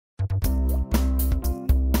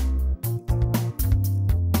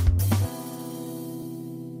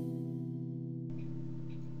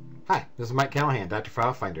Hi, this is Mike Callahan, Dr.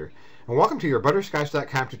 File Finder, and welcome to your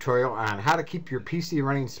Butterscotch.com tutorial on how to keep your PC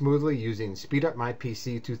running smoothly using Speed Up My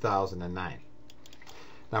PC 2009.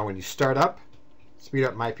 Now when you start up Speed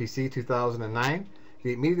Up My PC 2009, it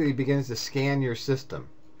immediately begins to scan your system.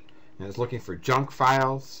 And it's looking for junk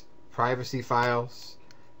files, privacy files,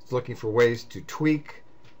 it's looking for ways to tweak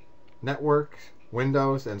network,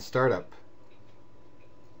 Windows, and startup.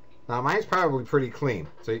 Now mine's probably pretty clean.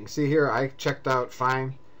 So you can see here I checked out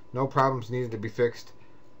fine. No problems needed to be fixed.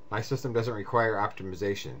 My system doesn't require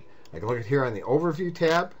optimization. I can look at here on the Overview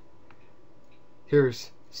tab.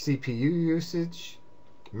 Here's CPU usage,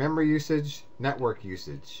 memory usage, network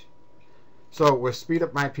usage. So with Speed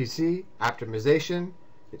Up My PC optimization,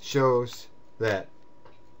 it shows that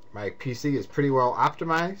my PC is pretty well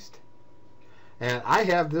optimized. And I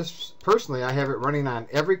have this, personally, I have it running on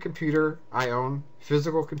every computer I own,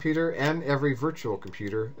 physical computer, and every virtual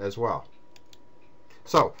computer as well.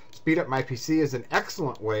 So, Speed Up My PC is an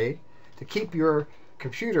excellent way to keep your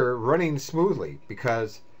computer running smoothly,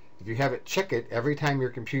 because if you have it check it every time your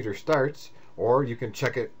computer starts, or you can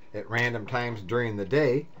check it at random times during the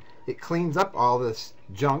day, it cleans up all this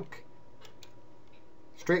junk,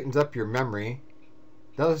 straightens up your memory,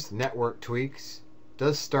 does network tweaks,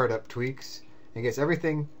 does startup tweaks, and gets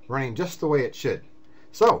everything running just the way it should.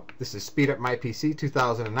 So, this is Speed Up My PC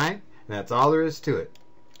 2009, and that's all there is to it.